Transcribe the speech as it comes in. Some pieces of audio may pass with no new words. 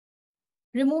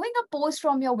Removing a post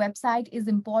from your website is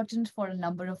important for a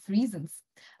number of reasons.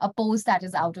 A post that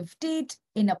is out of date,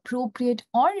 inappropriate,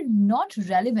 or not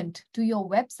relevant to your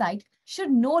website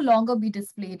should no longer be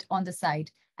displayed on the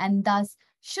site and thus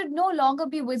should no longer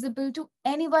be visible to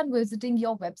anyone visiting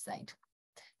your website.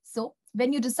 So,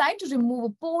 when you decide to remove a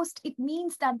post, it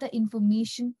means that the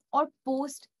information or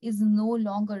post is no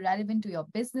longer relevant to your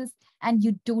business and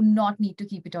you do not need to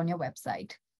keep it on your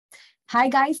website. Hi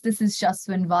guys, this is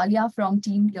Jaswin Walia from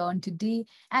Team Learn Today.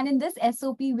 And in this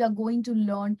SOP, we are going to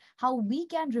learn how we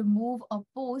can remove a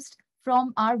post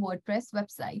from our WordPress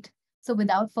website. So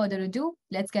without further ado,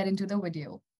 let's get into the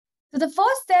video. So the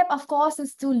first step, of course,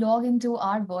 is to log into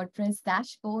our WordPress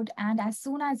dashboard. And as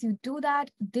soon as you do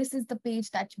that, this is the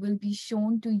page that will be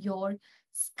shown to your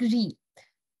screen.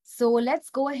 So let's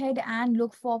go ahead and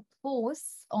look for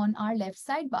posts on our left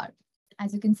sidebar.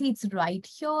 As you can see, it's right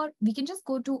here. We can just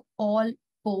go to all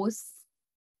posts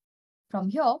from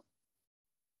here.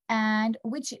 And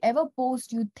whichever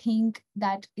post you think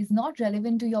that is not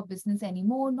relevant to your business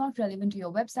anymore, not relevant to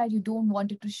your website, you don't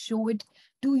want it to show it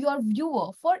to your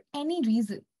viewer for any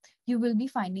reason, you will be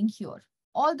finding here.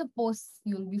 All the posts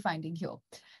you will be finding here.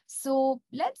 So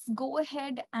let's go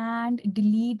ahead and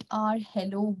delete our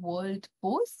Hello World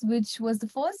post, which was the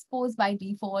first post by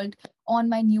default on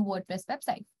my new WordPress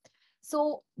website.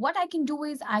 So what I can do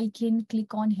is I can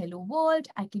click on Hello World.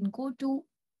 I can go to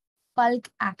bulk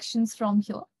actions from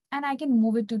here and I can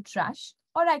move it to trash,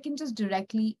 or I can just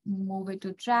directly move it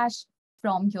to trash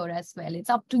from here as well. It's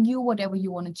up to you, whatever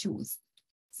you want to choose.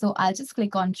 So I'll just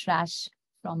click on trash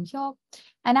from here.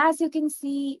 And as you can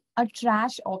see, a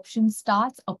trash option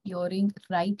starts appearing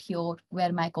right here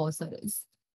where my cursor is.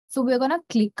 So we're going to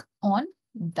click on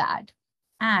that.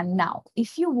 And now,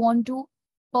 if you want to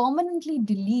permanently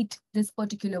delete this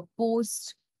particular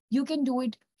post, you can do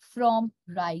it from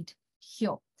right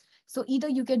here. So either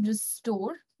you can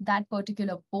restore that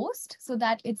particular post so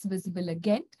that it's visible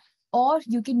again, or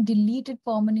you can delete it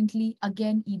permanently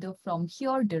again, either from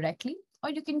here directly, or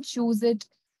you can choose it,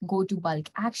 go to bulk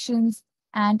actions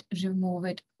and remove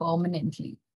it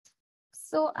permanently.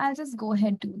 So I'll just go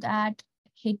ahead, do that,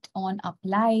 hit on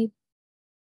apply,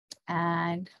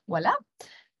 and voila,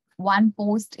 one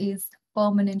post is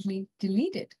permanently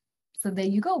deleted. So there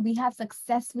you go. We have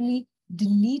successfully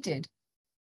deleted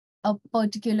a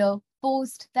particular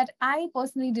post that I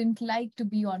personally didn't like to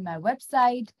be on my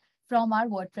website from our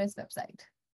WordPress website.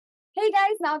 Hey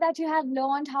guys, now that you have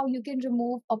learned how you can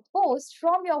remove a post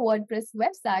from your WordPress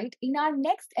website, in our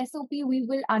next SOP, we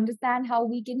will understand how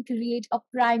we can create a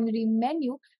primary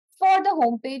menu for the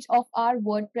homepage of our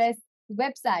WordPress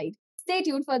website. Stay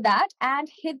tuned for that and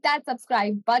hit that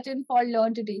subscribe button for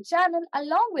Learn Today channel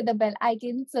along with the bell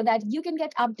icon so that you can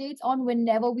get updates on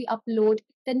whenever we upload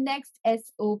the next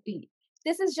SOP.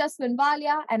 This is Jaswin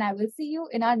Walia and I will see you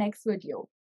in our next video.